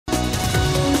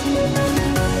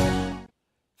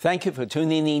Thank you for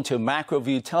tuning in to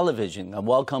Macroview Television, and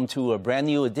welcome to a brand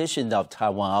new edition of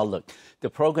Taiwan Outlook, the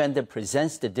program that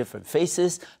presents the different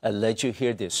faces and lets you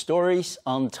hear their stories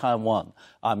on Taiwan.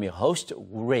 I'm your host,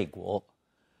 Ray Guo.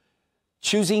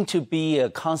 Choosing to be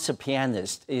a concert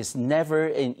pianist is never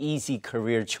an easy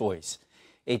career choice.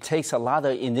 It takes a lot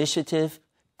of initiative,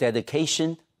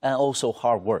 dedication, and also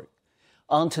hard work.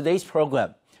 On today's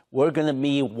program, we're going to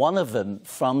meet one of them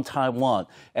from Taiwan,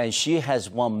 and she has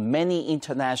won many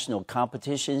international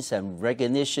competitions and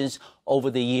recognitions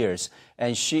over the years.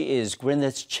 And she is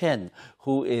Gwhyneth Chen,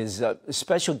 who is a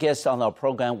special guest on our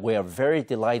program. We are very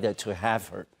delighted to have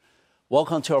her.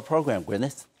 Welcome to our program,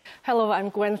 Gwyneth. Hello,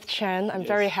 I'm Gwyneth Chen. I'm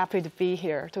very happy to be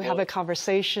here to have a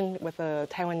conversation with the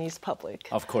Taiwanese public.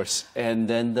 Of course. And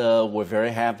then we're very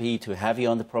happy to have you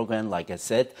on the program, like I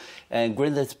said. And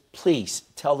Gwyneth, please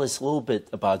tell us a little bit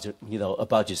about,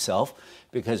 about yourself,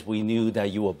 because we knew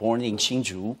that you were born in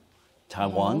Hsinchu,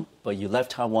 Taiwan, but you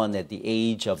left Taiwan at the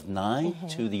age of 9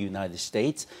 to the United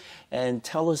States. And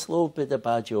tell us a little bit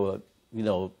about your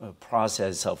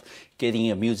process of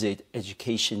getting a music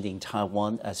education in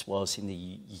Taiwan as well as in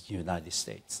the United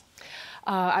States.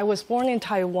 I was born in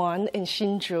Taiwan, in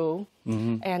Hsinchu,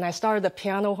 and I started the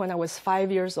piano when I was 5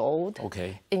 years old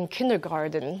in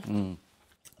kindergarten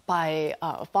by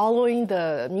following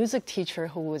the music teacher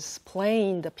who was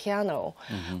playing the piano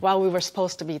while we were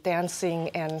supposed to be dancing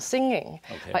and singing.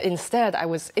 But instead, I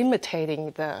was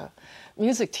imitating the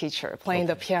music teacher playing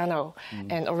the piano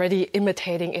and already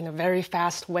imitating in a very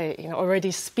fast way,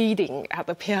 already speeding at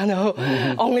the piano,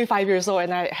 only 5 years old,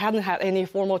 and I hadn't had any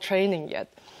formal training yet.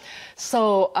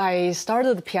 So I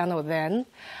started the piano then,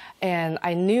 and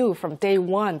I knew from day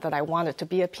one that I wanted to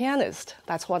be a pianist.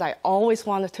 That's what I always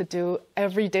wanted to do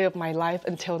every day of my life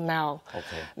until now.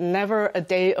 Never a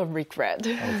day of regret.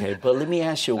 Okay, but let me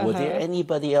ask you, was there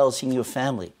anybody else in your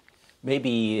family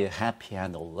maybe had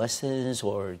piano lessons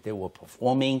or they were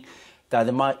performing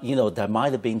that might, that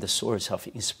might have been the source of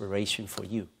inspiration for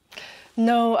you?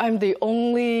 No, I'm the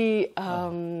only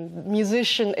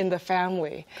musician in the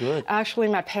family. Good. Actually,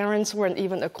 my parents weren't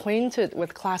even acquainted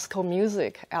with classical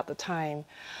music at the time.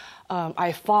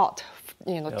 I fought,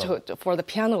 for the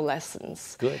piano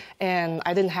lessons. Good. And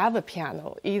I didn't have a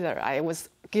piano either. I was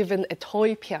given a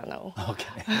toy piano.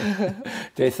 Okay.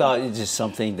 They thought it's just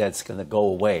something that's going to go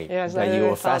away. Yes, that you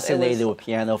were fascinated with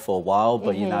piano for a while,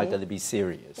 but you're not going to be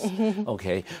serious.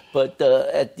 Okay. But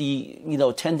at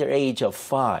the tender age of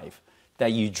 5,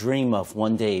 that you dream of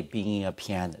one day being a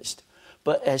pianist.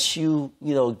 But as you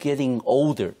getting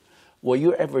older, were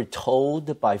you ever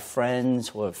told by friends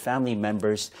or family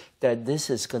members that this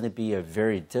is going to be a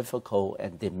very difficult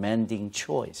and demanding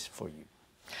choice for you?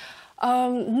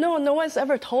 No, no one's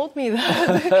ever told me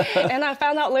that. And I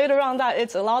found out later on that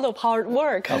it's a lot of hard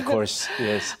work. Of course,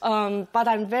 yes. But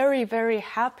I'm very, very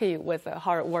happy with the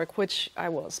hard work, which I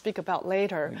will speak about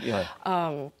later.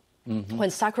 Yeah. When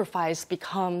sacrifice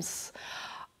becomes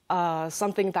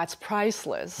something that's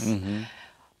priceless.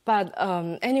 But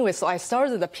anyway, so I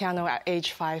started the piano at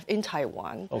age 5 in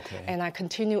Taiwan. And I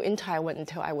continued in Taiwan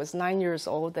until I was 9 years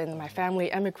old. And my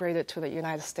family emigrated to the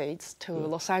United States, to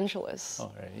Los Angeles.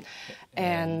 All right.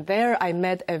 And there I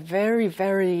met a very,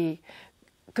 very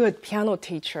good piano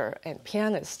teacher and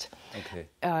pianist.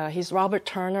 He's Robert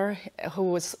Turner, who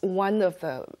was one of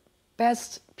the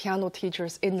best piano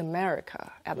teachers in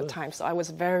America at the time. So I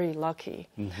was very lucky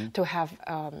to have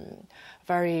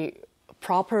very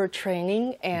proper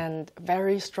training and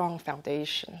very strong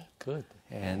foundation. Good.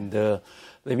 And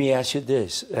let me ask you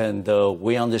this, and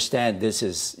we understand this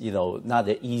is, not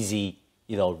an easy,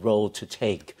 road to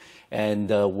take. And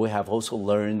we have also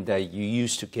learned that you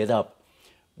used to get up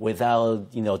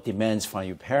without, demands from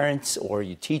your parents or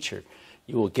your teacher.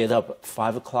 You will get up at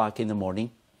 5 o'clock in the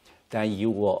morning, then you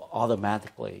will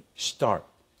automatically start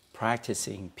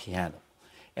practicing piano.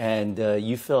 And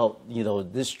you felt,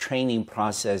 this training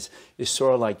process is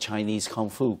sort of like Chinese Kung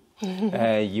Fu.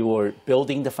 You were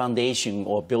building the foundation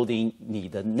or building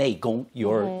the 内功,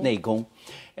 your 内功.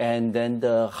 And then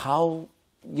how,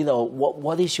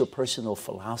 what is your personal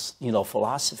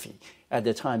philosophy at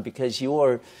the time? Because you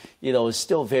were,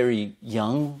 still very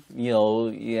young,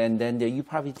 and then you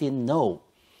probably didn't know,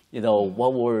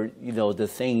 what were, the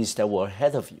things that were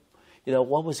ahead of you.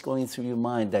 What was going through your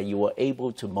mind that you were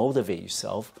able to motivate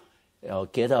yourself,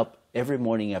 get up every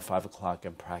morning at 5 o'clock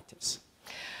and practice?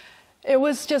 It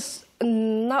was just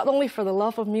not only for the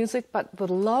love of music, but the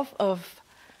love of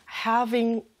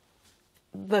having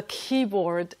the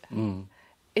keyboard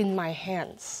in my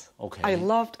hands. I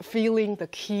loved feeling the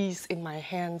keys in my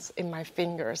hands, in my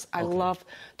fingers. I loved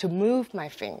to move my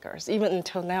fingers. Even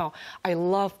until now, I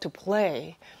love to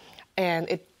play. And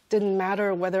it didn't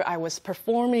matter whether I was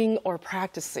performing or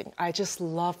practicing. I just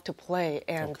loved to play.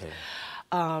 And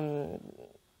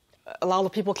a lot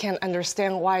of people can't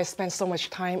understand why I spend so much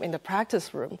time in the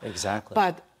practice room. Exactly.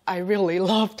 But I really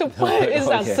love to play. It's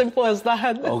as simple as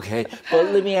that. Okay. But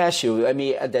let me ask you, I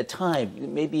mean, at that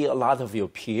time, maybe a lot of your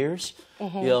peers,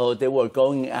 you know, they were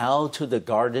going out to the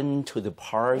garden, to the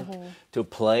park to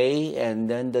play, and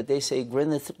then they say,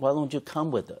 Gwyneth, why don't you come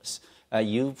with us?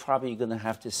 You probably going to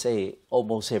have to say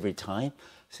almost every time,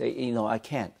 say, you know, I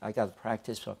can't. I got to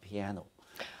practice my piano.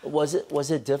 Was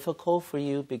it difficult for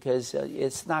you? Because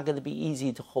it's not going to be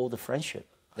easy to hold a friendship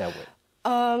that way.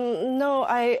 No,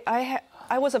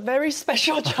 I was a very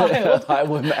special child. I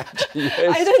would imagine,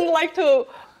 yes. I didn't like to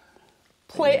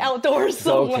play outdoors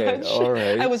so much. All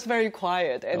right. I was very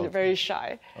quiet and very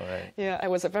shy. All right. Yeah, I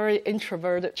was a very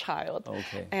introverted child.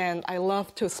 Okay. And I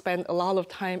loved to spend a lot of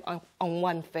time on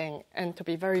one thing and to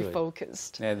be very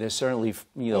focused. And it certainly,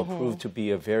 you know, proved to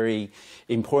be a very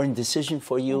important decision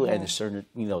for you, and it certainly,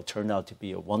 you know, turned out to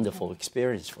be a wonderful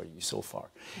experience for you so far.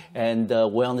 And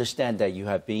we understand that you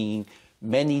have been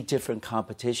many different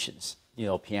competitions, you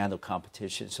know, piano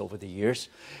competitions over the years.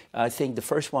 I think the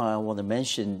first one I want to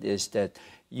mention is that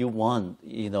you won,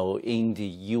 you know, in the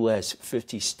U.S.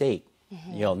 50 state,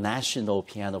 you know, national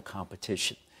piano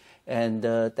competition. And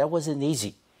that wasn't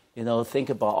easy. You know, think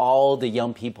about all the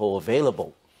young people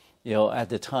available, you know, at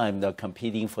the time that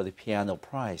competing for the piano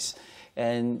prize.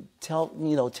 And tell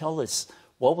us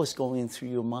what was going through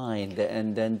your mind,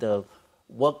 and then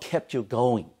what kept you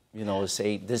going, you know,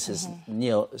 say this is, you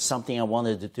know, something I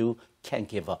wanted to do, can't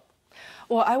give up.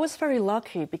 Well, I was very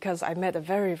lucky because I met a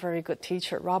very, very good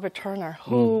teacher, Robert Turner,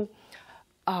 who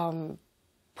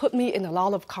put me in a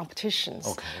lot of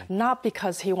competitions, not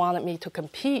because he wanted me to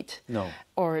compete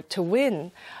or to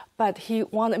win, but he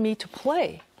wanted me to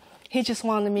play. He just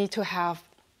wanted me to have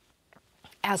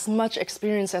as much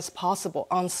experience as possible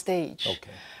on stage.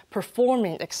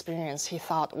 Performing experience, he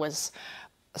thought, was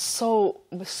so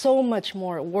much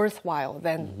more worthwhile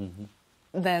than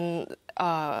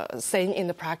staying in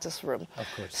the practice room. Of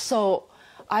course. So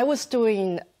I was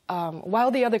doing,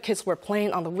 while the other kids were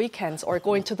playing on the weekends or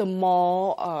going to the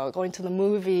mall, going to the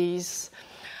movies,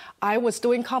 I was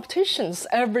doing competitions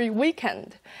every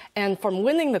weekend. And from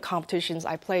winning the competitions,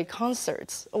 I played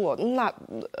concerts. Well,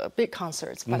 not big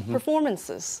concerts, but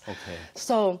performances.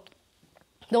 So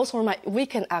those were my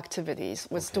weekend activities,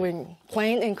 was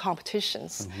playing in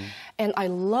competitions. And I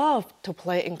loved to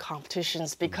play in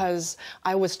competitions because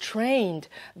I was trained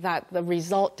that the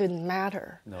result didn't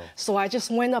matter. So I just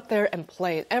went up there and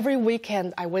played. Every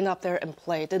weekend I went up there and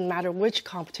played, didn't matter which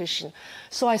competition.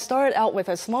 So I started out with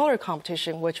a smaller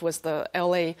competition, which was the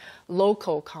LA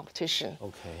local competition.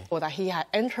 Or that he had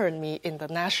entered me in the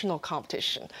national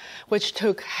competition, which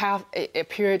took a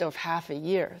period of half a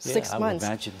year, 6 months. I would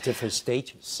imagine different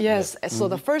stages. Yes, so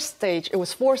the first stage, it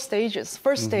was 4 stages.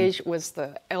 First stage was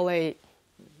the LA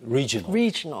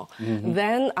regional.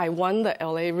 Then I won the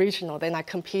LA regional. Then I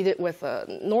competed with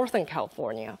Northern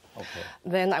California.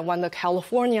 Then I won the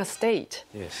California state.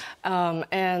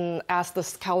 And as the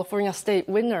California state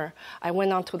winner, I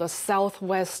went on to the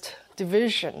Southwest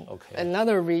division,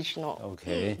 another regional.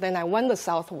 Then I won the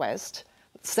Southwest,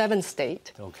 7th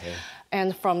state.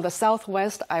 And from the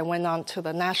Southwest, I went on to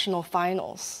the national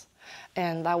finals.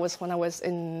 And that was when I was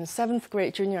in 7th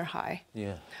grade junior high.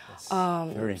 That's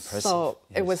very impressive. So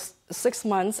it was 6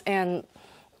 months, and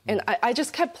I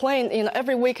just kept playing, you know,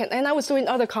 every weekend. And I was doing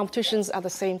other competitions at the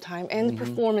same time and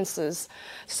performances.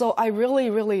 So I really,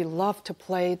 really loved to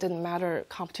play. It didn't matter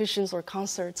competitions or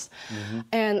concerts.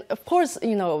 And of course,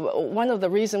 you know, one of the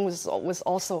reasons was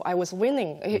also I was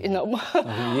winning, you know,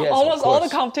 almost all the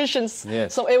competitions.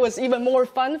 So it was even more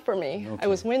fun for me. I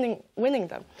was winning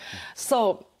them.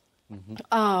 So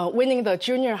winning the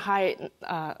junior high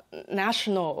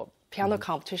national piano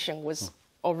competition was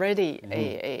already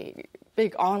a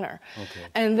big honor.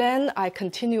 And then I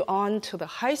continue on to the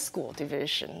high school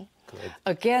division,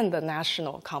 again the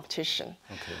national competition.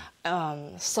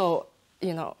 So,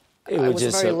 you know, I was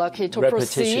very lucky to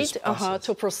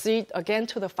proceed again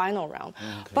to the final round.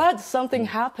 But something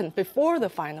happened before the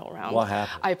final round. What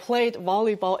happened? I played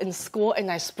volleyball in school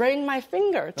and I sprained my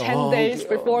finger 10 days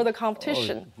before the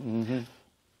competition.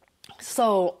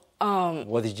 So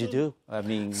what did you do? I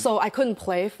mean, so I couldn't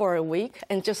play for a week,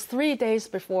 and just 3 days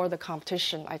before the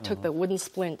competition, I took the wooden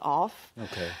splint off.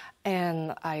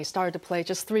 And I started to play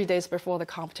just 3 days before the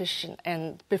competition.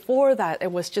 And before that,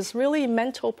 it was just really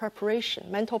mental preparation,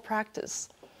 mental practice,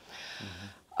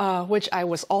 which I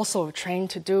was also trained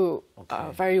to do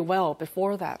very well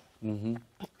before that.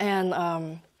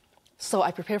 And so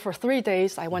I prepared for 3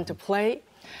 days. I went to play,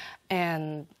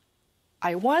 and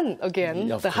I won again,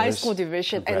 the high school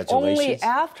division. And only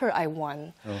after I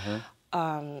won,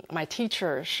 my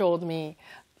teacher showed me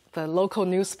the local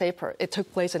newspaper. It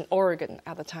took place in Oregon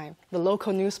at the time. The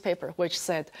local newspaper, which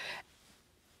said,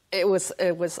 it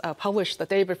was published the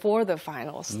day before the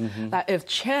finals, that if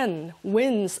Chen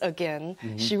wins again,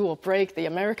 she will break the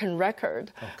American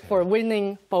record for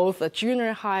winning both the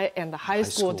junior high and the high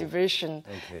school division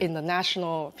in the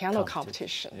national piano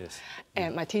competition. Yes.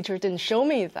 And my teacher didn't show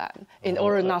me that in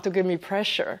order not to give me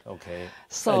pressure.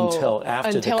 So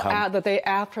until the day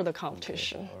after the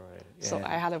competition. So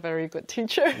I had a very good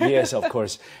teacher. Yes, of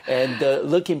course. And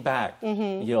looking back,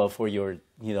 you know, for your,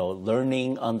 you know,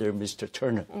 learning under Mr.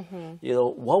 Turner, you know,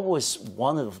 what was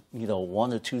one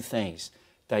or two things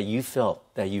that you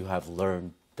felt that you have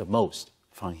learned the most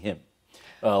from him?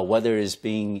 Whether it's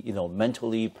being, you know,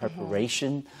 mentally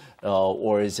preparation,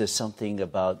 or is it something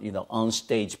about, you know,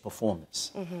 on-stage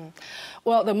performance?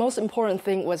 Well, the most important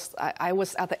thing was I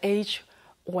was at the age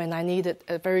when I needed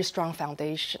a very strong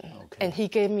foundation. And he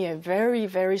gave me a very,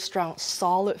 very strong,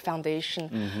 solid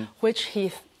foundation, which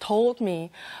he told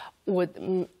me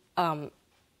would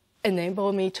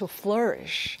enable me to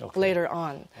flourish later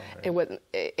on.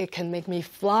 It can make me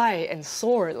fly and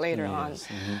soar later on.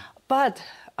 But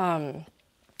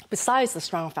besides the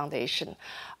strong foundation,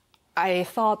 I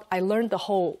thought I learned the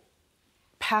whole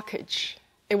package.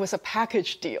 It was a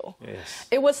package deal.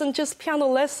 It wasn't just piano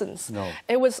lessons.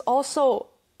 It was also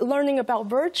learning about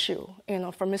virtue, you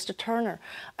know, from Mr. Turner.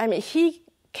 I mean, he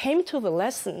came to the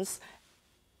lessons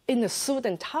in a suit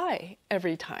and tie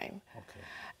every time.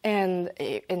 And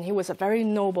he was a very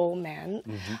noble man.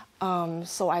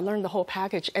 So I learned the whole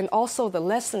package. And also the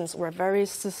lessons were very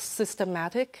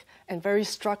systematic and very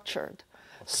structured.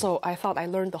 So I thought I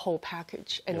learned the whole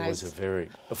package. And it was a very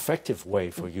effective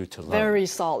way for you to learn. Very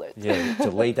solid. Yeah,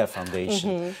 to lay that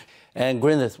foundation. And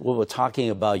Gwyneth, we were talking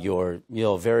about your, you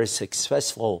know, very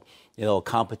successful, you know,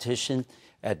 competition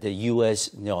at the U.S.,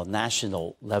 you know,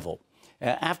 national level.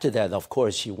 And after that, of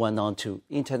course, you went on to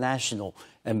international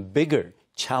and bigger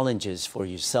challenges for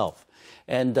yourself.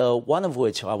 And one of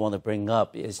which I want to bring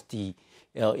up is the,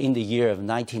 you know, in the year of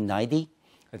 1990,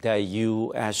 that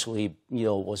you actually, you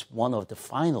know, was one of the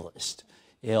finalists,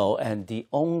 you know, and the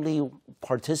only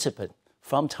participant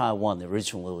from Taiwan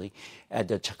originally at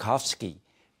the Tchaikovsky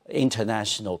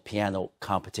International Piano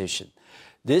Competition.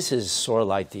 This is sort of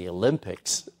like the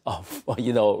Olympics of,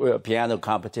 you know, piano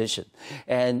competition.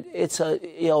 And it's a,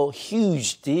 you know,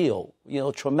 huge deal, you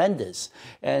know, tremendous.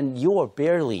 And you were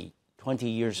barely 20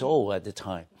 years old at the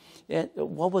time. And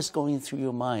what was going through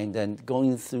your mind and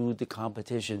going through the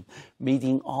competition,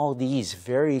 meeting all these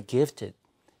very gifted,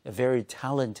 very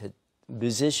talented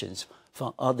musicians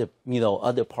from other, you know,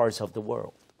 other parts of the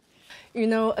world? You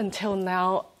know, until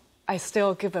now, I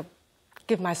still give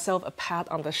myself a pat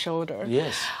on the shoulder.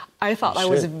 Yes. I thought I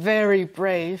was very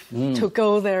brave to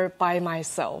go there by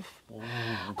myself.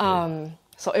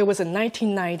 So it was in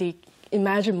 1990.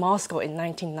 Imagine Moscow in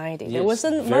 1990. There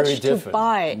wasn't much to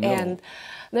buy, and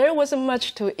there wasn't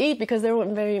much to eat because there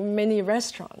weren't very many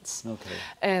restaurants.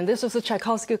 And this was a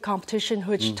Tchaikovsky competition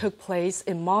which took place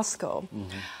in Moscow.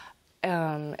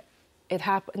 It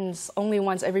happens only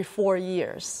once every 4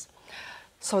 years.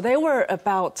 So there were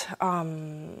about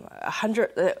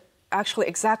 100, actually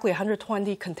exactly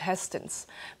 120 contestants,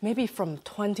 maybe from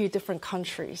 20 different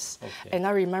countries. And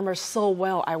I remember so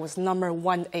well, I was number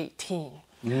 118.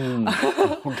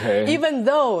 Even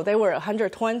though there were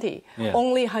 120,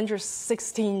 only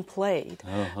 116 played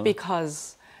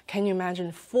because, can you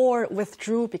imagine, 4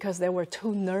 withdrew because they were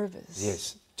too nervous.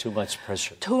 Yes, too much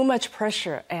pressure. Too much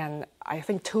pressure, and I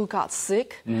think 2 got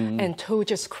sick, and 2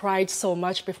 just cried so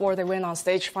much before they went on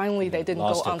stage. Finally, they didn't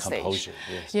go on stage.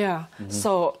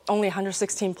 So only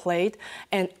 116 played,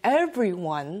 and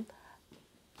everyone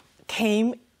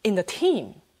came in the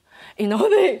team. You know,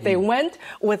 they went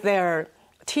with their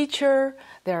teacher,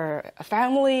 their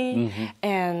family,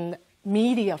 and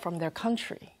media from their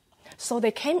country. So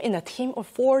they came in a team of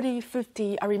 40,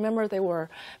 50. I remember there were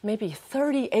maybe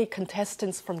 38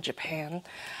 contestants from Japan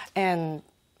and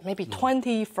maybe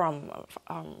 20 from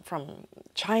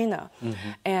China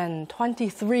and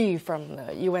 23 from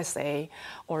the USA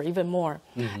or even more.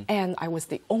 And I was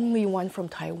the only one from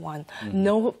Taiwan.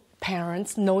 No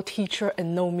parents, no teacher,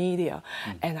 and no media.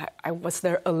 And I was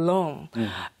there alone.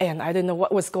 And I didn't know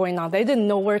what was going on. They didn't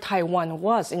know where Taiwan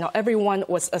was. You know, everyone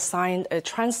was assigned a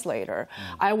translator.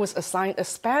 I was assigned a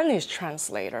Spanish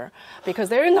translator because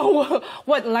they didn't know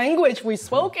what language we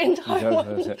spoke in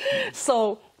Taiwan.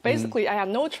 So basically, I had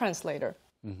no translator.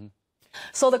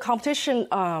 So the competition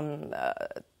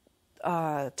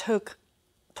took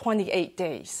 28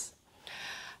 days.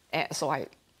 And so I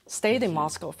stayed in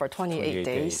Moscow for 28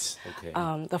 days. Okay.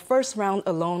 The first round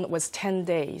alone was 10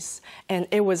 days. And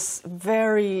it was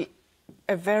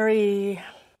a very,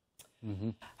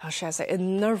 how should I say, a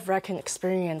nerve-wracking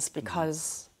experience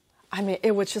because, I mean,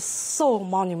 it was just so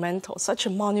monumental, such a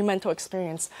monumental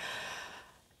experience.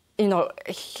 You know,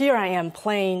 here I am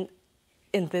playing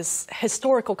in this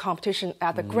historical competition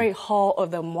at the Great Hall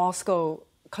of the Moscow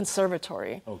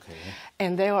Conservatory. Okay.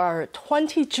 And there are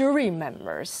 20 jury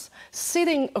members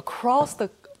sitting across the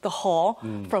hall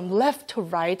from left to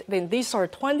right. Then these are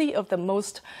 20 of the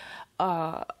most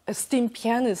esteemed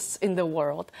pianists in the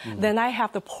world. Then I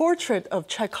have the portrait of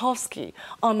Tchaikovsky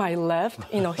on my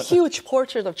left, you know, huge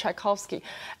portrait of Tchaikovsky.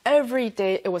 Every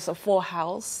day it was a full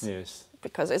house. Yes.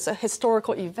 Because it's a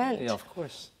historical event. Yeah, of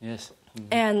course, yes.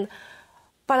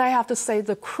 But I have to say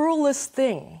the cruelest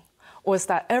thing was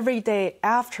that every day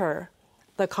after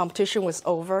the competition was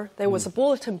over, there was a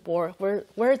bulletin board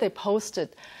where they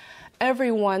posted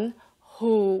everyone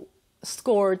who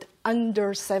scored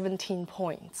under 17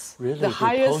 points. Really? The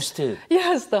highest, posted?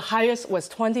 Yes, the highest was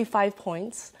 25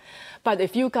 points. But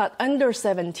if you got under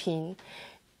 17,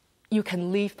 you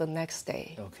can leave the next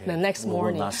day, the next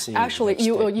morning. Actually,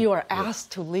 you are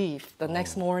asked to leave the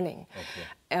next morning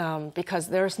because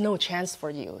there's no chance for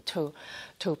you to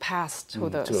pass to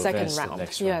the second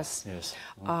round. Yes.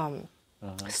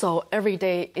 So every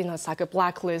day, you know, it's like a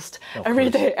blacklist. Every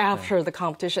day after the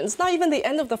competition, it's not even the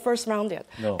end of the first round yet.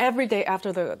 No. Every day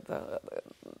after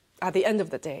at the end of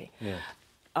the day. Yeah.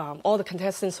 All the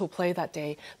contestants who play that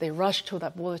day, they rush to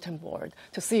that bulletin board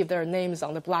to see if their name is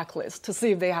on the blacklist, to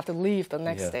see if they have to leave the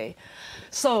next day.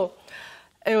 So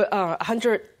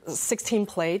 116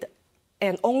 played,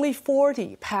 and only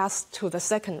 40 passed to the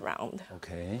second round.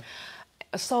 Okay.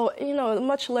 So, you know,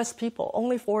 much less people,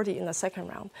 only 40 in the second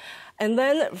round. And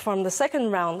then from the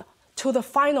second round to the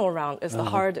final round is the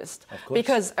hardest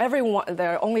because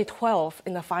there are only 12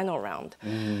 in the final round.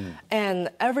 And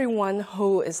everyone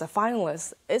who is a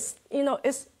finalist is, you know,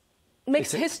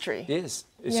 makes history. Yes,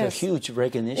 it's a huge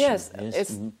recognition. Yes,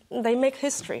 they make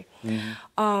history.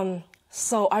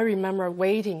 So I remember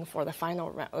waiting for the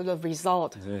final round, the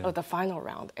result of the final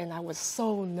round, and I was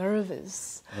so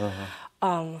nervous,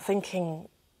 thinking,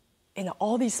 you know,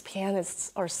 all these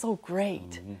pianists are so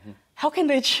great. How can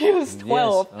they choose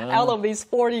 12 out of these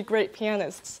 40 great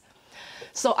pianists?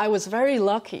 So I was very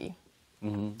lucky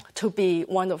to be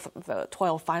one of the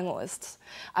 12 finalists.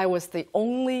 I was the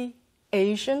only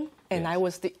Asian, and I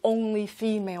was the only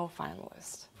female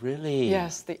finalist. Really?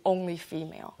 Yes, the only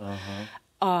female.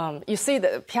 You see,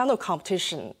 the piano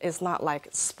competition is not like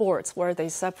sports where they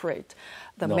separate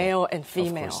the male and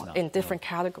female in different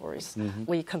categories.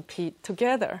 We compete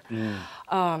together.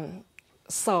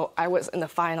 So I was in the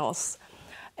finals,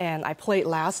 and I played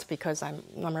last because I'm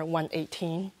number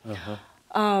 118.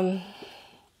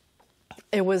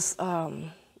 It was,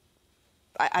 I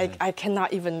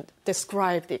cannot even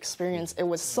describe the experience. It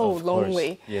was so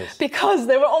lonely because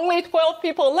there were only 12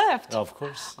 people left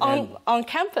on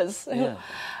campus. There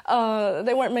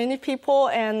weren't many people,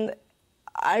 and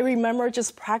I remember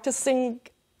just practicing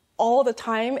all the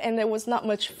time, and there was not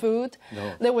much food.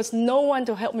 There was no one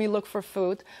to help me look for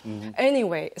food.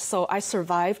 Anyway, so I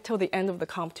survived till the end of the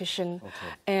competition,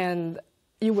 and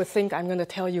you would think I'm going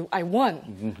to tell you I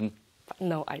won.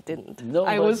 No, I didn't. No,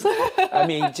 I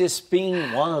mean, just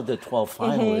being one of the 12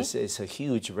 finalists is a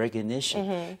huge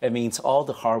recognition. It means all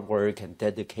the hard work and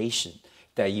dedication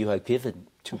that you have given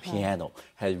to piano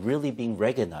has really been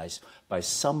recognized by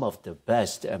some of the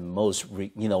best and most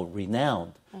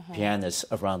renowned pianists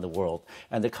around the world.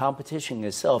 And the competition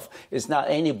itself is not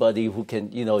anybody who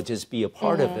can just be a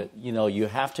part of it. You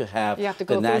have to have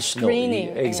the national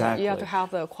screening. Exactly. You have to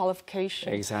have the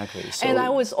qualification. Exactly. So, and I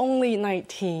was only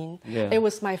 19. It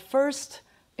was my first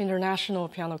international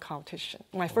piano competition,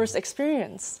 my first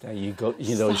experience. And you go,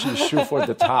 you shoot for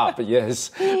the top, yes.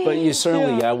 But you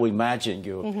certainly, I would imagine,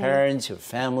 your parents, your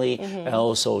family, and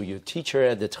also your teacher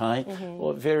at the time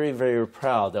were very, very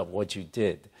proud of what you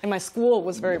did. And my school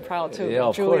was very proud too. Yeah,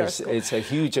 of course. It's a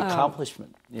huge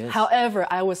accomplishment. However,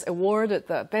 I was awarded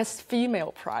the Best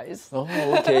Female Prize. Oh,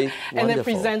 okay. And they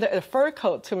presented a fur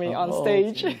coat to me on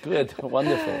stage. Good,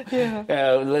 wonderful.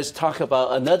 Let's talk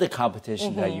about another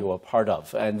competition that you were part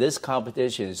of. And this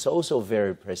competition is also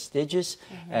very prestigious.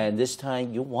 And this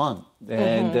time you won.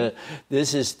 And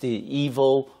this is the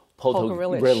Ivo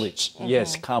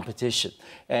Pogorelich competition.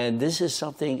 And this is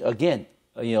something, again,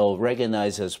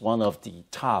 recognized as one of the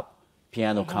top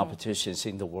piano competitions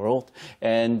in the world,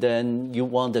 and then you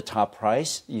won the top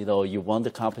prize. You know, you won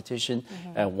the competition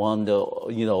and won the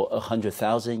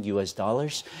 $100,000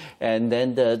 US, and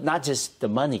then not just the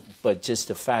money, but just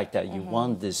the fact that you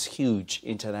won this huge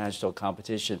international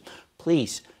competition.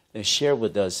 Please share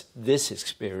with us this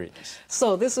experience.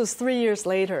 So this was 3 years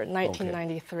later,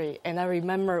 1993, and I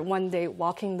remember one day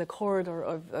walking the corridor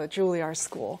of Juilliard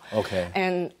School,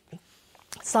 and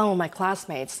some of my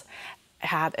classmates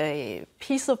had a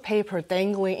piece of paper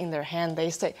dangling in their hand.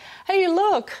 They say, "Hey,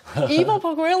 look, Ivo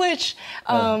Pogorelich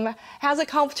has a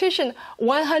competition,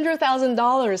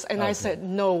 $100,000." And I said,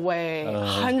 "No way,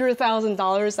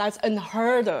 $100,000, that's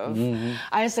unheard of."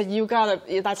 I said,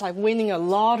 that's like winning a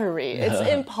lottery. It's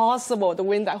impossible to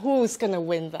win that. Who's going to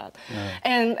win that?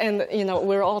 And you know,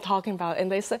 we're all talking about it,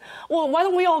 and they said, "Well, why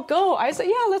don't we all go?" I said,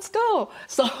 "Yeah, let's go."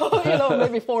 So, you know,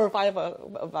 maybe 4 or 5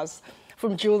 of us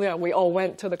from Juilliard, we all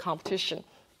went to the competition.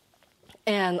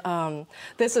 And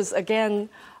this is, again,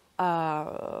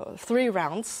 3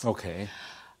 rounds.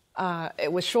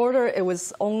 It was shorter. It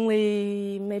was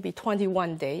only maybe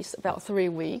 21 days, about 3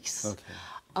 weeks.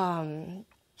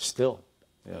 Still.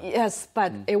 Yes,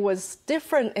 but it was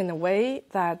different in a way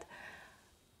that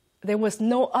there was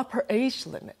no upper age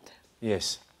limit.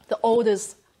 Yes. The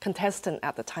oldest contestant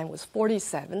at the time was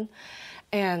 47.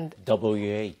 And double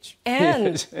your age.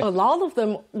 And a lot of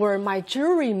them were my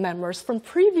jury members from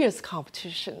previous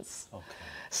competitions.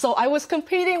 So I was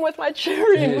competing with my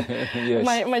jury,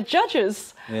 my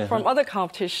judges from other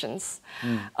competitions.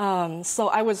 So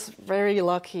I was very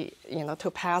lucky, you know,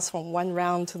 to pass from one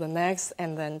round to the next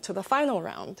and then to the final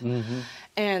round.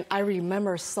 And I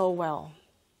remember so well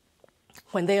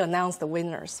when they announced the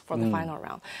winners for the final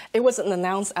round. It wasn't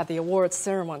announced at the awards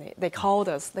ceremony. They called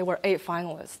us. There were 8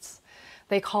 finalists.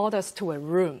 They called us to a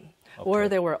room where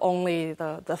there were only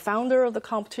the founder of the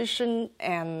competition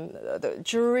and the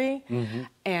jury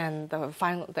and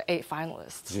the 8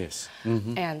 finalists. Yes.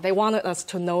 And they wanted us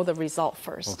to know the result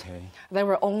first. There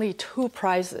were only 2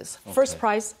 prizes, first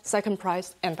prize, second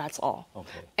prize, and that's all.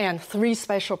 And 3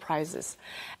 special prizes.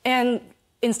 And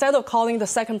instead of calling the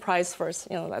second prize first,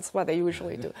 you know, that's what they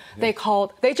usually do.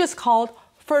 They just called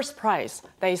first prize.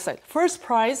 They said first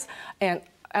prize, and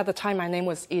at the time, my name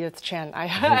was Edith Chen. I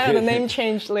had a name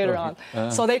change later on.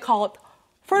 So they called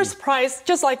first prize,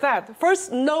 just like that.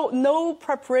 First, no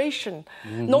preparation,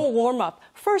 no warm-up.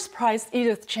 First prize,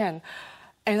 Edith Chen.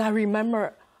 And I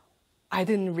remember I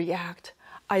didn't react.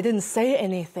 I didn't say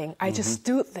anything. I just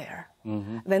stood there.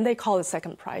 Then they called the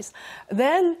second prize.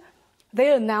 Then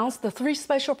they announced the 3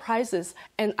 special prizes,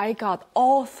 and I got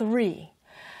all 3.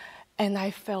 And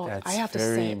I felt, I have to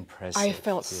say, I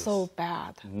felt so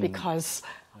bad because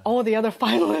all the other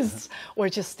finalists were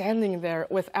just standing there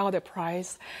without a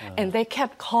prize. And they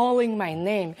kept calling my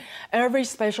name. Every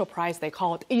special prize they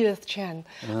called Edith Chen.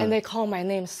 And they called my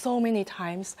name so many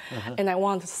times. And I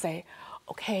wanted to say,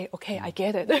 okay, I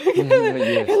get it. You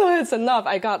know, it's enough.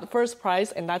 I got the first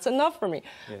prize, and that's enough for me.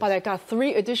 But I got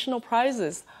 3 additional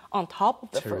prizes on top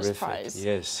of the first prize.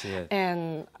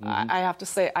 And I have to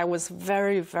say, I was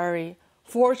very, very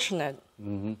fortunate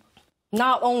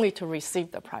not only to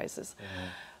receive the prizes,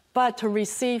 but to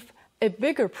receive a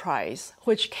bigger prize,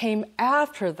 which came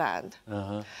after that,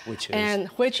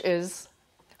 which is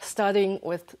studying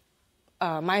with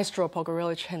Maestro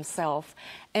Pogorelich himself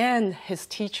and his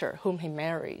teacher, whom he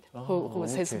married, who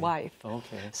was his wife.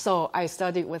 So I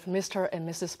studied with Mr. and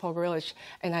Mrs. Pogorelich,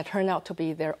 and I turned out to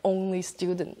be their only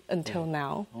student until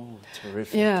now.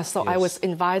 Terrific. Yeah, so I was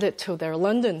invited to their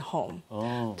London home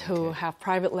to have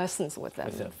private lessons with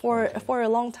them for a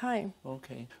long time.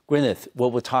 Gwyneth,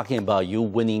 what we're talking about, you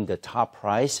winning the top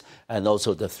prize and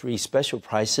also the 3 special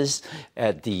prizes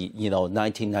at the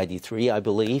 1993, I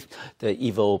believe, the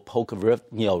Ivo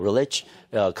Pogorelich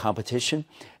competition.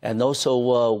 And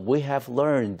also we have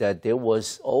learned that there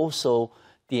was also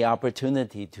the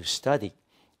opportunity to study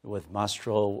with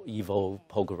Maestro Ivo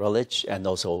Pogorelich and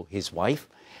also his wife.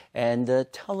 And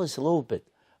tell us a little bit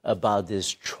about this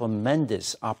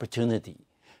tremendous opportunity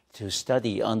to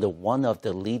study under one of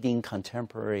the leading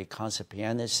contemporary concert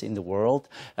pianists in the world.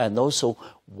 And also,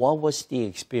 what was the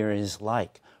experience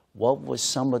like? What were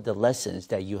some of the lessons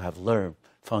that you have learned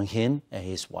from him and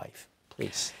his wife?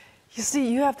 Please. You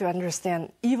see, you have to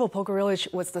understand, Ivo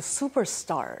Pogorelich was the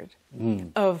superstar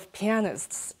of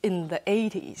pianists in the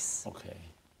 80s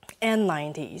and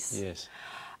 90s.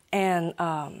 And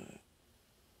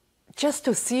just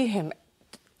to see him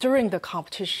during the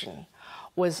competition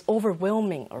was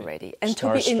overwhelming already. And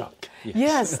Starstruck.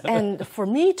 And for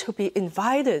me to be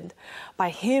invited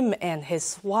by him and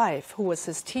his wife, who was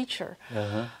his teacher,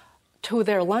 to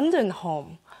their London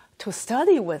home to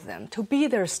study with them, to be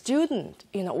their student,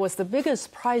 was the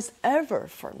biggest prize ever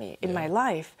for me in my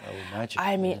life. I would imagine.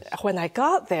 I mean, when I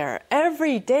got there,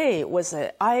 every day was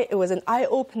an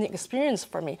eye-opening experience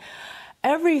for me.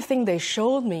 Everything they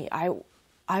showed me,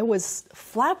 I was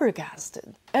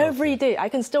flabbergasted. Every day, I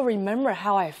can still remember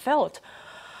how I felt.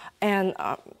 And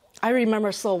I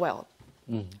remember so well.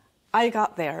 I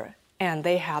got there, and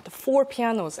they had 4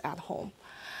 pianos at home.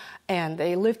 And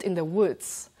they lived in the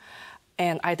woods.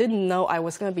 And I didn't know I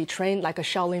was going to be trained like a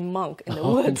Shaolin monk in the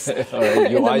woods,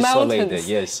 You're in the isolated, mountains,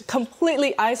 yes.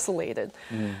 Completely isolated.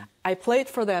 I played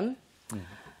for them.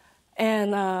 And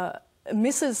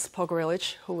Mrs.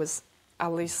 Pogorelich, who was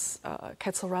Alice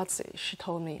Ketsaradze, she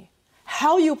told me,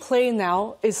 how you play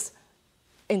now is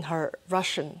in her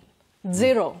Russian,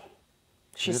 0.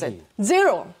 She said,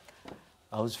 0.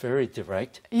 I was very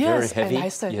direct, yes, very heavy. And I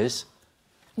said, yes.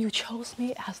 You chose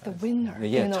me as the winner.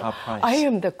 Yeah, top prize. I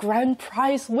am the grand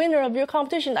prize winner of your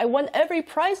competition. I won every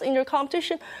prize in your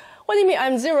competition. What do you mean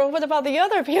I'm 0? What about the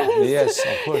other pianists? Yes,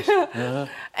 of course.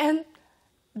 And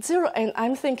 0, and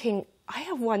I'm thinking, I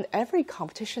have won every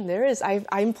competition there is.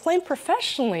 I'm playing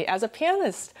professionally as a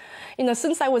pianist.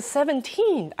 Since I was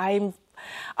 17,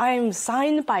 I'm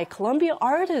signed by Columbia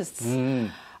Artists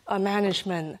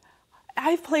Management.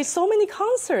 I've played so many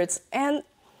concerts, and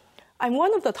I'm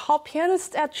one of the top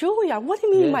pianists at Juilliard. What do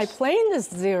you mean my playing is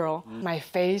 0? My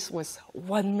face was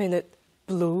 1 minute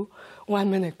blue, 1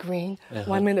 minute green,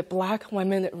 1 minute black, 1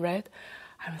 minute red.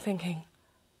 I'm thinking,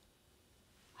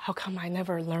 how come I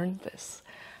never learned this?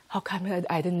 How come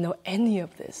I didn't know any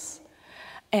of this?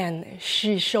 And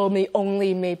she showed me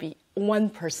only maybe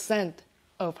 1%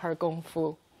 of her gong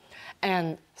fu.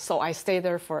 And so I would stay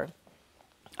there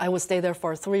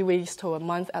for 3 weeks to a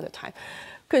month at a time.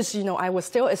 Because, I was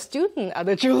still a student at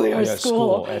the Juilliard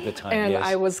school at the time, and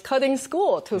I was cutting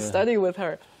school to study with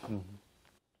her.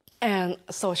 And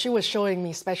so she was showing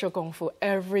me special gong fu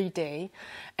every day,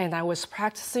 and I was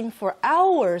practicing for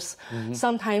hours,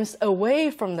 sometimes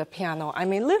away from the piano. I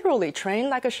mean, literally trained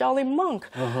like a Shaolin monk,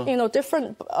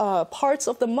 different parts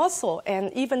of the muscle,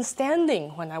 and even standing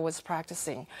when I was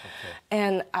practicing.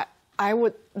 And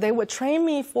they would train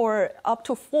me for up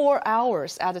to 4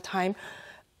 hours at a time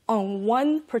on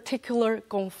one particular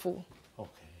gong fu.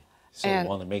 Okay, so you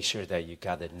want to make sure that you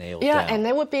got it nailed down. Yeah, and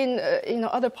they would be in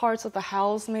other parts of the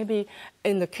house, maybe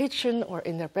in the kitchen or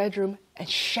in their bedroom, and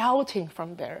shouting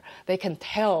from there. They can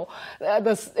tell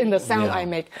in the sound I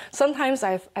make. Sometimes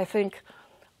I think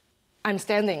I'm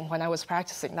standing when I was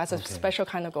practicing. That's a special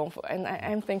kind of gong fu, and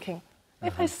I'm thinking,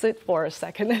 if I sit for a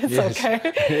second, it's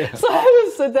okay. So I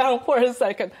would sit down for a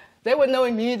second. They would know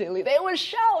immediately. They would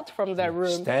shout from their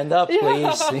room. Stand up,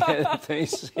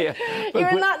 please.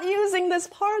 You're not using this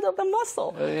part of the muscle.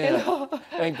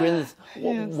 And Gwyneth,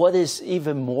 what is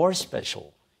even more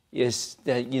special is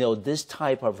that, this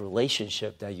type of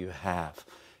relationship that you have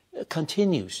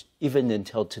continues even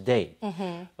until today.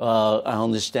 I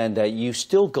understand that you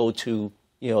still go to,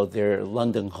 their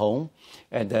London home,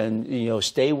 and then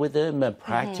stay with them and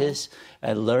practice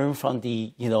and learn from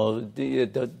the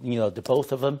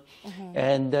both of them.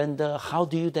 And then how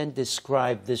do you then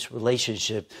describe this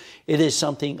relationship? It is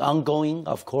something ongoing,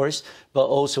 of course, but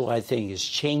also I think is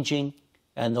changing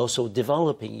and also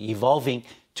developing, evolving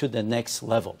to the next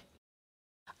level.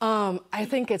 I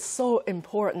think it's so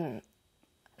important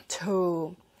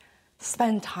to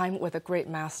spend time with a great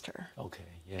master. Okay.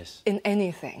 Yes. In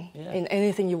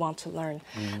anything you want to learn.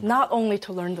 Not only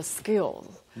to learn the skills,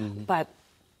 but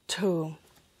to,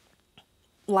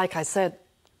 like I said,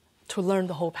 to learn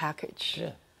the whole package.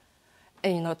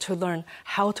 And, to learn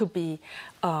how to be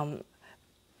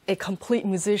a complete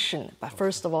musician. But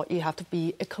first of all, you have to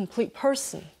be a complete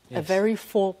person, a very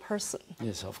full person.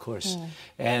 Yes, of course.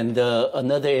 And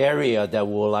another area that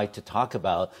we would like to talk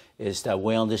about is that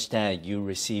we understand you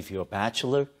receive your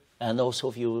bachelor and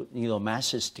also your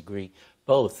master's degree,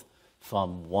 both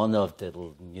from one of the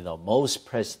most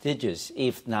prestigious,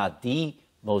 if not the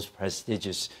most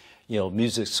prestigious,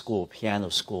 music school, piano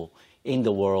school in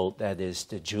the world. That is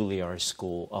the Juilliard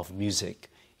School of Music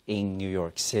in New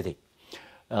York City.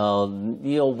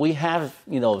 We have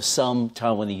some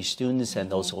Taiwanese students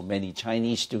and also many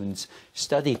Chinese students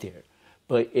study there,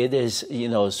 but it is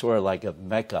sort of like a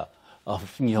mecca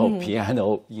of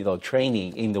piano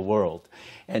training in the world.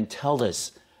 And tell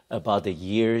us about the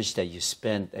years that you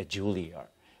spent at Juilliard,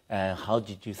 and how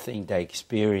did you think that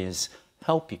experience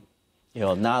helped you?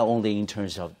 Not only in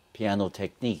terms of piano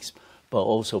techniques, but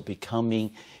also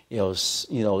becoming a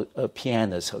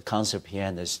pianist, a concert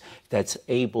pianist that's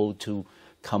able to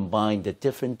combine the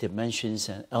different dimensions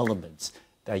and elements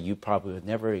that you probably were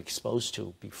never exposed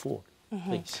to before.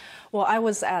 please. Well, I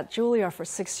was at Juilliard for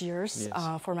 6 years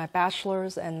Yes. For my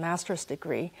bachelor's and master's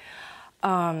degree.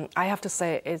 I have to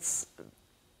say it's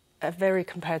a very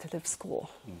competitive school.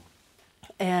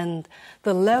 And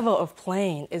the level of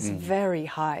playing is very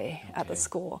high at the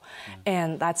school.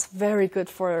 And that's very good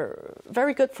for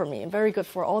me and very good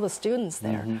for all the students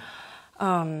there.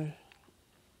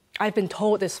 I've been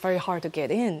told it's very hard to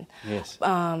get in. Yes.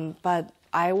 But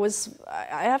I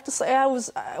have to say, I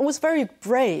was very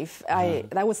brave.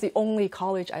 That was the only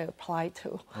college I applied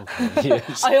to. Okay.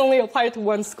 Yes. I only applied to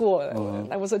one school.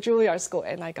 That was a Juilliard school,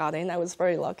 and I got in. I was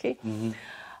very lucky.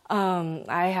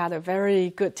 I had a very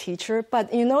good teacher,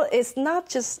 but you know, it's not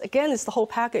just, again, it's the whole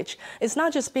package. It's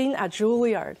not just being at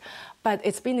Juilliard, but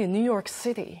it's being in New York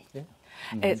City. Yeah.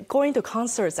 It's going to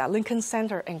concerts at Lincoln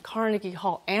Center and Carnegie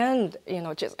Hall, and you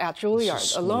know, just at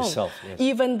Juilliard alone. Yourself, yes.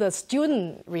 Even the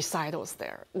student recitals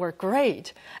there were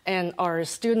great, and our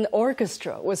student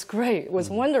orchestra was great. It was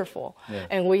wonderful,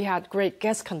 and we had great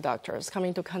guest conductors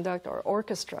coming to conduct our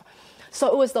orchestra. So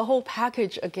it was the whole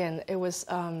package again. It was.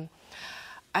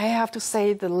 I have to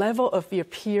say the level of your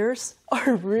peers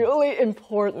are really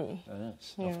important.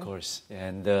 Yes, of course.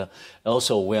 And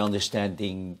also we understand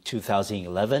in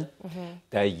 2011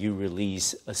 that you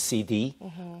released a CD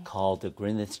called the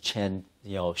Gwhyneth Chen,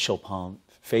 Chopin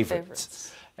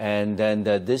Favorites. And then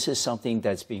this is something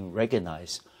that's being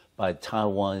recognized by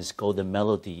Taiwan's Golden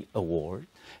Melody Award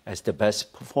as the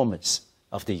best performance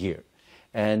of the year.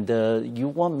 And you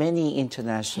won many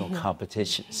international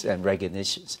competitions and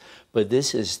recognitions, but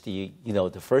this is the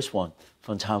first one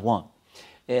from Taiwan.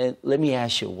 And let me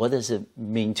ask you, what does it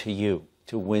mean to you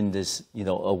to win this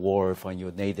award from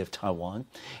your native Taiwan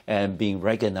and being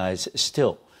recognized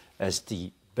still as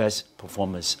the best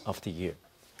performance of the year?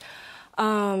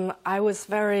 I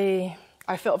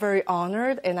felt very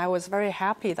honored, and I was very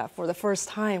happy that for the first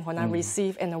time when I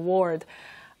received an award,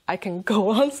 I can go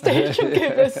on stage and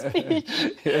give a speech.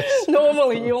 Yes.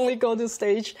 Normally, you only go on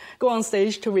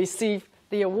stage to receive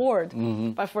the award.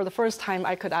 But for the first time,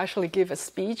 I could actually give a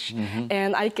speech.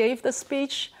 And I gave the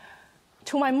speech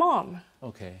to my mom.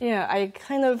 Okay. Yeah, I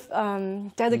kind of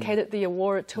dedicated the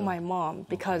award to my mom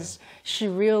because she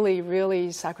really,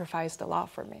 really sacrificed a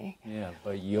lot for me. Yeah,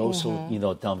 but you also,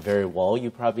 done very well. You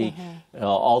probably,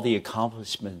 all the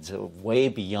accomplishments are way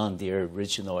beyond their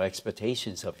original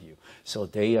expectations of you. So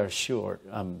they are sure,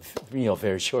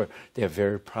 very sure, they're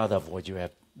very proud of what you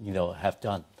have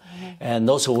done. And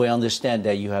also we understand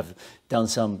that you have done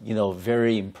some,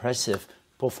 very impressive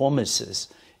performances,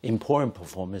 important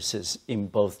performances in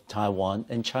both Taiwan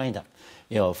and China.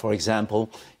 For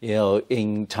example,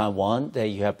 in Taiwan, that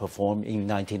you have performed in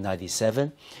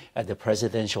 1997 at the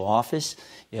presidential office,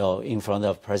 in front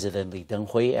of President Lee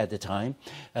Teng-hui at the time.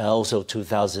 And also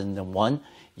 2001,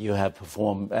 you have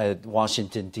performed at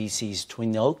Washington, D.C.'s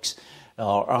Twin Oaks,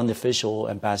 our unofficial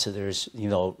ambassador's,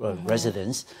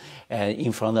 residence, and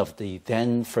in front of the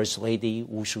then First Lady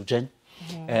Wu Shuzhen.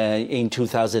 In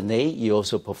 2008, you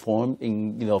also performed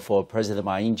for President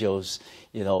Ma Ying-jeou's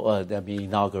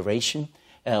inauguration.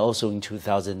 And also in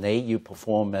 2008, you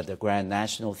performed at the Grand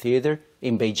National Theater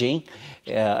in Beijing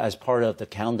as part of the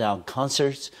countdown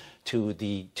concerts to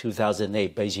the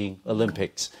 2008 Beijing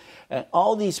Olympics. And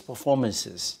all these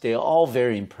performances, they're all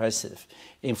very impressive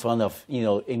in front of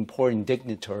important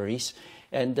dignitaries.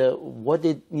 And what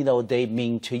did they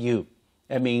mean to you?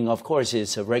 I mean, of course,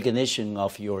 it's a recognition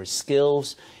of your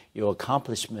skills, your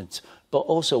accomplishments, but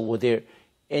also were there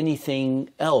anything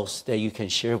else that you can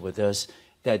share with us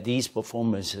that these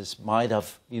performances might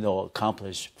have,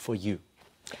 accomplished for you?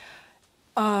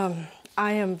 I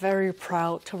am very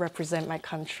proud to represent my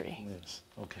country. Yes,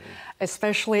 okay.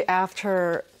 Especially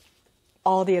after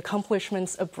all the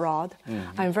accomplishments abroad.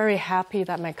 I'm very happy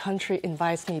that my country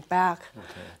invites me back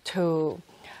to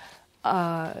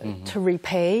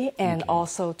repay and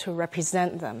also to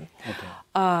represent them.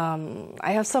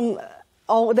 I have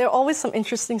there are always some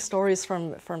interesting stories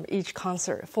from each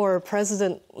concert. For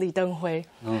President Lee Teng-hui,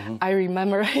 I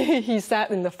remember he sat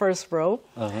in the first row.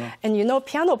 And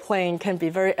piano playing can be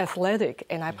very athletic,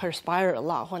 and I perspire a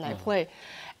lot when I play.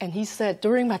 And he said,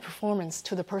 during my performance,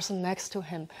 to the person next to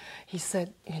him, he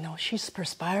said, she's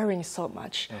perspiring so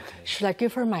much. Should I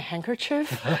give her my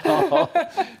handkerchief?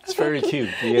 It's very cute.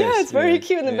 Yes, yeah, it's very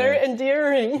cute and very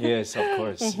endearing. Yes, of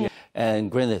course.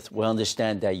 And Gwyneth, we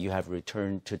understand that you have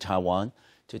returned to Taiwan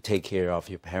to take care of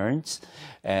your parents.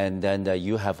 And then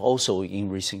you have also,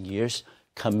 in recent years,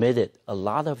 committed a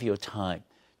lot of your time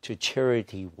to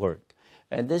charity work.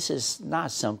 And this is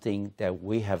not something that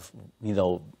we have,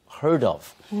 heard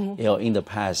of, in the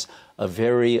past. A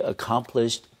very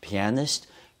accomplished pianist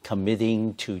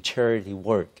committing to charity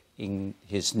work in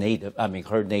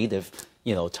her native,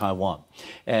 Taiwan.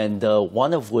 And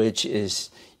one of which is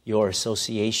your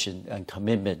association and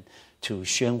commitment to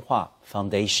Xuanhua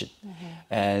Foundation.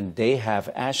 And they have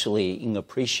actually, in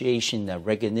appreciation and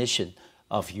recognition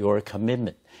of your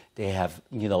commitment, they have,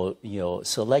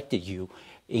 selected you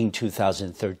in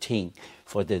 2013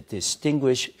 for the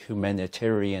Distinguished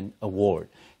Humanitarian Award.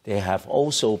 They have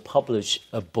also published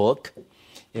a book.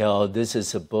 This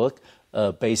is a book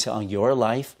based on your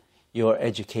life, your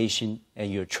education,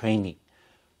 and your training.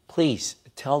 Please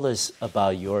tell us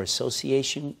about your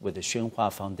association with the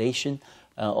Xuanhua Foundation,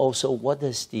 and also what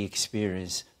does the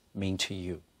experience mean to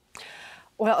you?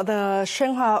 Well, the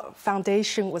Xuanhua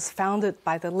Foundation was founded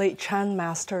by the late Chan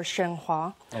master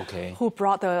Xuanhua, who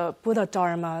brought the Buddha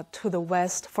Dharma to the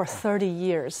West for 30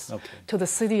 years, to the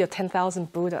city of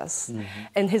 10,000 Buddhas.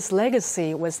 And his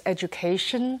legacy was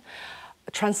education,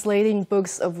 translating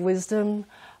books of wisdom,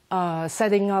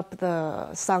 setting up the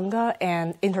Sangha,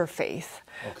 and interfaith.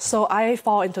 So I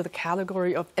fall into the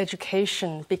category of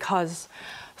education because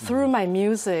through my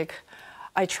music,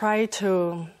 I try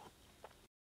to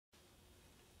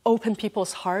open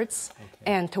people's hearts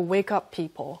and to wake up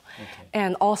people,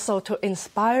 and also to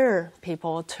inspire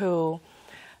people to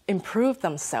improve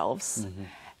themselves,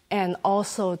 and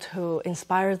also to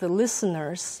inspire the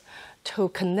listeners to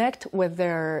connect with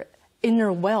their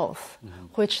inner wealth,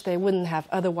 which they wouldn't have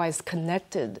otherwise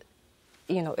connected,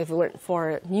 if it weren't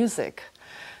for music.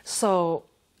 So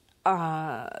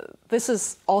this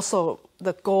is also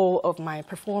the goal of my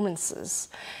performances.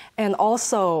 And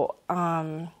also,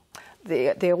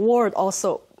 the award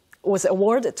also was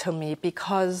awarded to me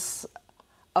because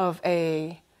of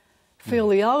a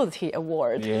filiality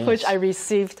award, which I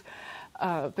received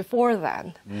before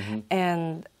that.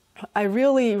 And I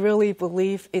really, really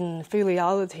believe in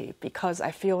filiality because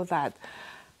I feel that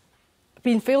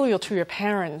being filial to your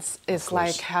parents is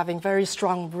like having very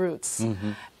strong roots.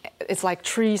 It's like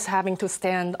trees having to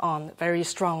stand on very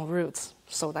strong roots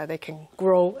so that they can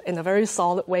grow in a very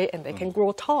solid way and they can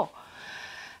grow tall.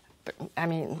 I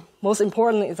mean, most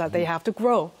importantly is that they have to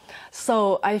grow.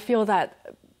 So I feel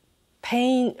that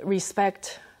paying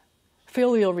respect,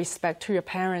 filial respect to your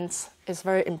parents is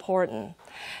very important.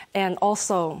 And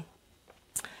also,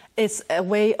 it's a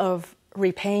way of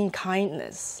repaying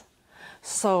kindness.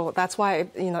 So that's why,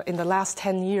 in the last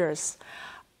 10 years,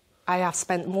 I have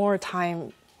spent more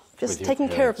time just taking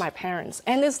care of my parents.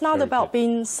 And it's not about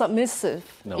being submissive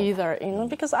either,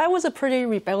 because I was a pretty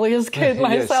rebellious kid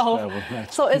myself.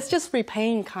 So it's just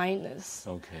repaying kindness.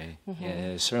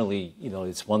 And certainly,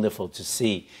 it's wonderful to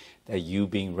see that you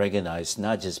being recognized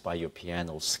not just by your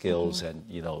piano skills and,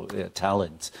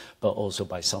 talents, but also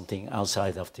by something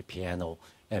outside of the piano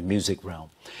and music realm.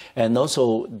 And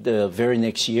also the very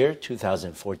next year,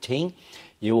 2014,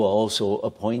 you were also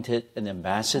appointed an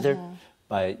ambassador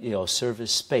by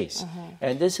Service Space.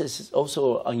 And this is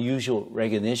also unusual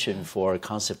recognition for a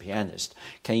concert pianist.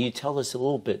 Can you tell us a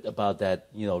little bit about that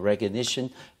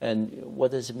recognition and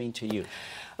what does it mean to you?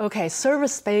 Okay,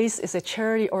 Service Space is a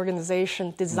charity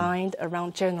organization designed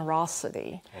around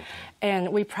generosity.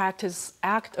 And we practice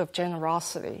act of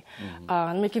generosity.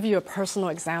 Let me give you a personal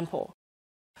example.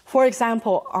 For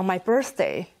example, on my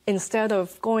birthday, instead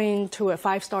of going to a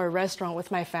 5-star restaurant with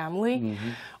my family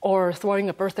or throwing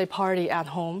a birthday party at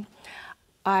home,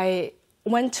 I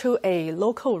went to a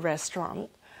local restaurant,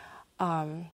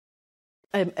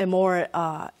 a more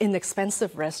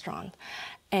inexpensive restaurant,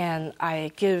 and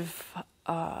I give,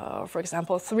 for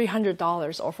example,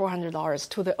 $300 or $400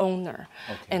 to the owner.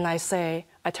 And I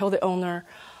tell the owner,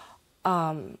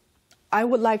 I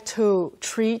would like to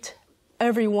treat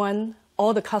everyone,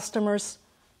 all the customers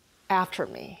after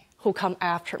me, who come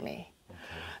after me.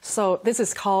 So this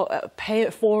is called pay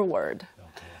it forward.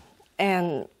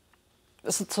 And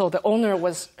so the owner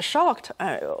was shocked,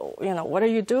 what are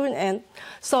you doing? And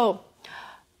so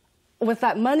with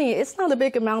that money, it's not a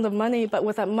big amount of money, but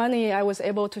with that money, I was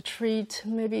able to treat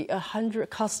maybe 100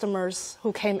 customers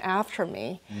who came after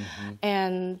me.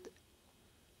 And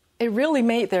it really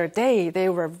made their day. They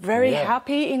were very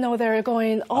happy. They were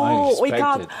going, oh, we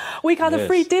got a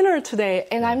free dinner today.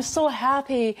 And I'm so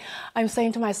happy. I'm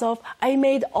saying to myself, I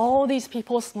made all these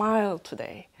people smile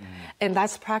today. And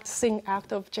that's practicing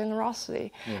act of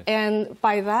generosity. And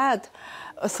by that,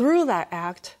 through that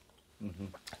act,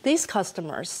 these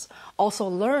customers also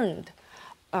learned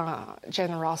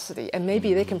generosity, and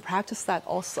maybe they can practice that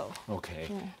also.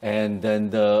 And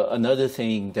then another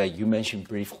thing that you mentioned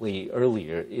briefly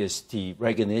earlier is the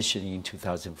recognition in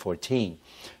 2014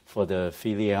 for the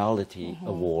Filiality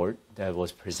Award that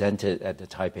was presented at the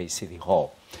Taipei City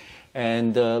Hall.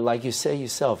 And like you say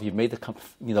yourself, you made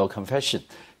the confession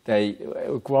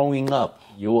that growing up,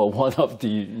 you were one of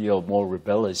the more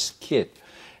rebellious kid.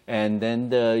 And then,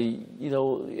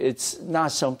 it's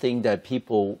not something that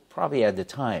people probably at the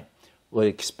time would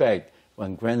expect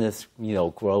when Gwyneth,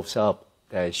 grows up,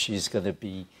 that she's going to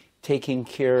be taking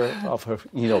care of her,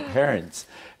 parents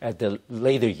at the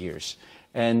later years.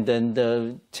 And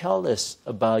then tell us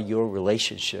about your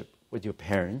relationship with your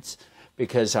parents,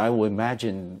 because I would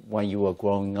imagine when you were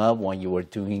growing up, when you were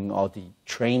doing all the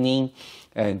training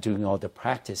and doing all the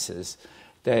practices,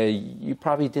 that you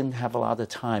probably didn't have a lot of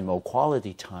time or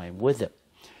quality time with them.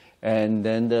 And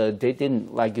then they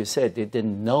didn't, like you said, they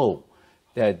didn't know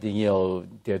that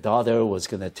their daughter was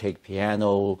going to take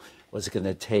piano, was going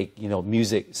to take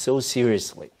music so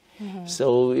seriously. Mm-hmm.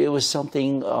 So it was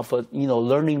something of a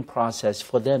learning process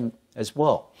for them as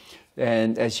well.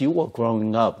 And as you were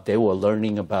growing up, they were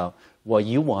learning about what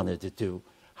you wanted to do.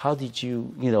 How did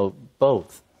you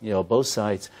both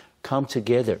sides come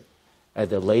together at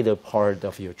the later part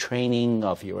of your training,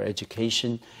 of your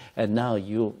education, and now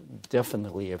you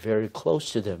definitely are very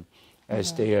close to them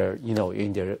as they are,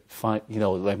 in their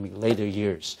later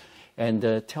years. And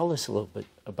tell us a little bit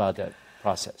about that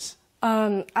process.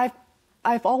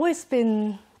 I've always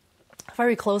been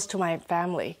very close to my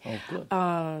family. Oh, good.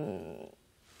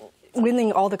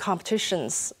 Winning all the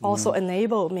competitions also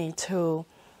enabled me to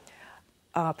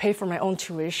pay for my own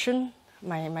tuition,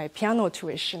 my piano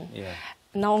tuition. Yeah.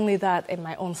 Not only that, and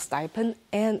my own stipend,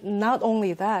 and not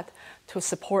only that, to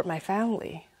support my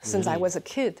family since I was a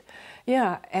kid.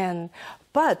 Yeah,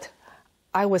 but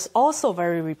I was also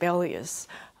very rebellious.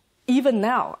 Even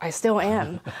now, I still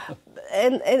am.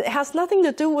 And it has nothing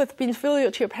to do with being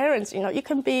filial to your parents. You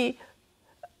can be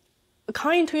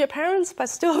kind to your parents, but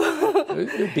still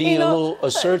being a little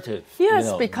assertive.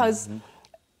 Yes, because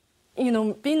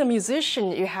being a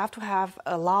musician, you have to have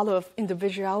a lot of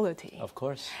individuality. Of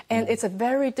course. And it's a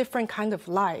very different kind of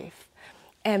life.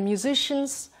 And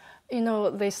musicians,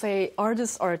 they say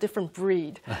artists are a different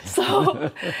breed.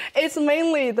 So it's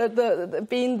mainly the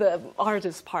being the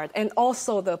artist part, and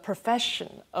also the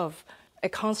profession of a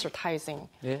concertizing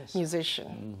musician.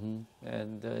 Mm-hmm.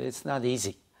 And it's not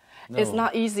easy. No. It's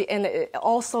not easy, and it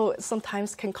also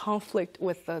sometimes can conflict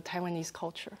with the Taiwanese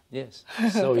culture. Yes.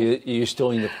 So you're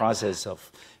still in the process of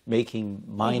making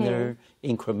minor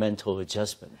incremental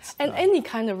adjustments. And any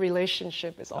kind of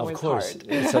relationship is always hard. Of course.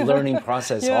 It's a learning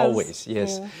process always,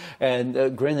 yes. Yeah. And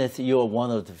Gwyneth, you are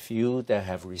one of the few that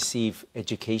have received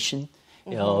education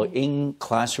in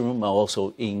classroom,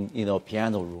 also in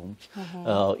piano room,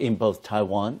 in both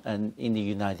Taiwan and in the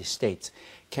United States.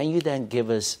 Can you then give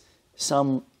us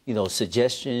some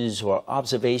suggestions or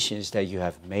observations that you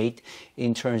have made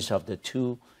in terms of the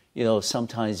two,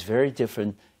 sometimes very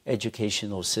different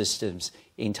educational systems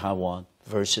in Taiwan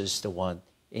versus the one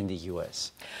in the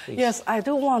U.S.? Please. Yes, I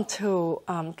do want to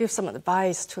give some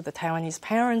advice to the Taiwanese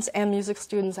parents and music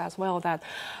students as well, that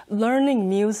learning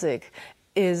music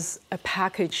is a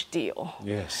package deal.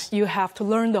 Yes. You have to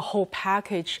learn the whole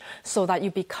package so that you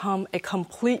become a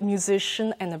complete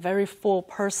musician and a very full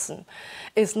person.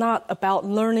 It's not about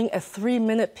learning a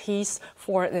 3-minute piece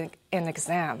for an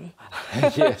exam.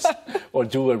 Yes, or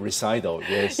do a recital,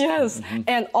 yes. Yes,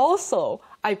 and also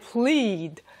I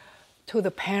plead to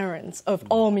the parents of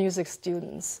all music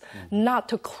students not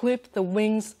to clip the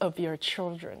wings of your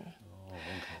children,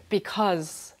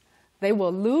 because they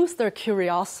will lose their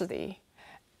curiosity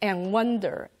and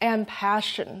wonder and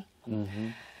passion.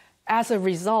 As a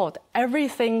result,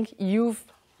 everything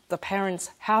the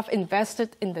parents have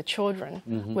invested in the children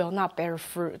will not bear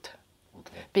fruit.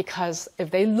 Because if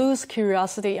they lose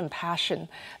curiosity and passion,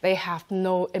 they have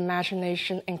no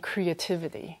imagination and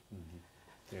creativity.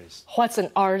 What's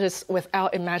an artist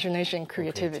without imagination and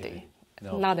creativity?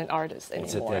 No. Not an artist anymore.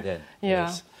 It's a dead end. Yeah.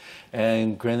 Yes.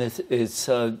 And Gwyneth, it's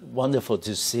wonderful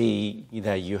to see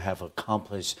that you have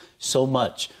accomplished so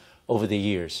much over the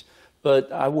years.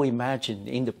 But I would imagine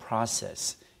in the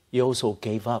process, you also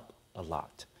gave up a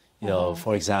lot.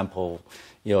 For example,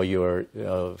 your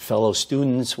fellow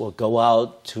students will go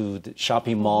out to the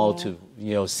shopping mall to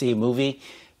see a movie,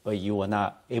 but you were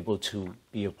not able to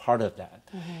be a part of that.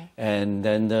 And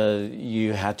then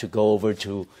you had to go over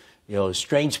to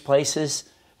strange places,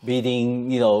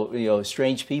 meeting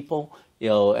strange people,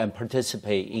 and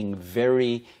participate in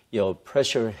very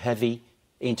pressure-heavy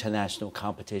international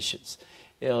competitions.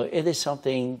 It is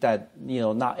something that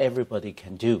not everybody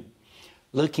can do.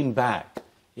 Looking back,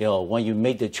 when you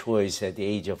made the choice at the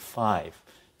age of 5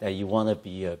 that you want to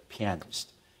be a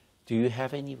pianist, do you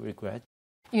have any regret?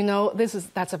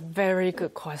 That's a very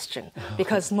good question,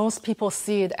 because most people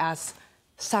see it as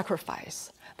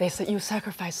sacrifice. They say, you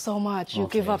sacrifice so much, you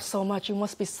give up so much, you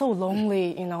must be so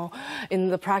lonely, you know, in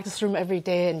the practice room every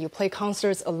day, and you play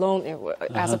concerts alone.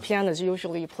 As a pianist,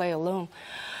 usually you play alone.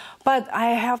 But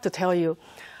I have to tell you,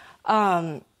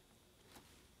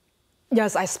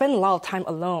 yes, I spend a lot of time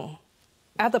alone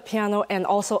at the piano and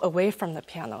also away from the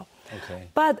piano. Okay.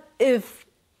 But if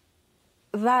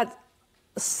that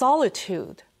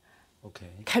solitude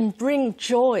can bring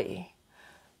joy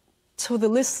to the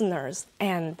listeners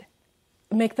and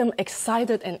make them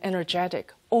excited and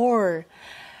energetic, or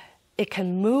it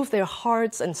can move their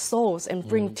hearts and souls and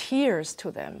bring tears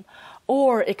to them,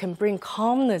 or it can bring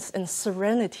calmness and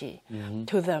serenity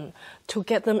to them to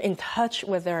get them in touch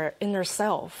with their inner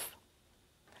self,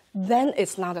 then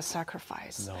it's not a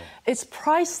sacrifice. No. It's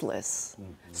priceless.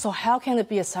 So how can it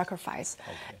be a sacrifice?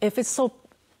 If it's so,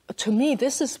 to me,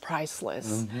 this is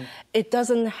priceless. It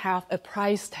doesn't have a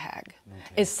price tag.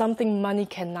 It's something money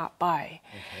cannot buy.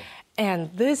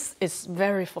 And this is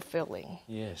very fulfilling.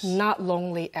 Yes. Not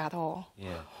lonely at all. Yeah.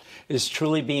 It's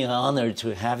truly been an honor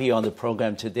to have you on the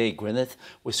program today, Gwyneth.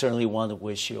 We certainly want to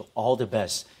wish you all the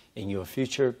best in your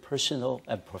future personal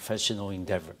and professional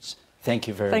endeavors. Thank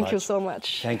you very much. Thank you so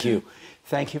much. Thank you.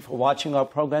 Thank you for watching our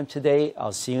program today.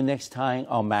 I'll see you next time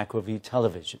on Macroview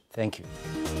Television. Thank you.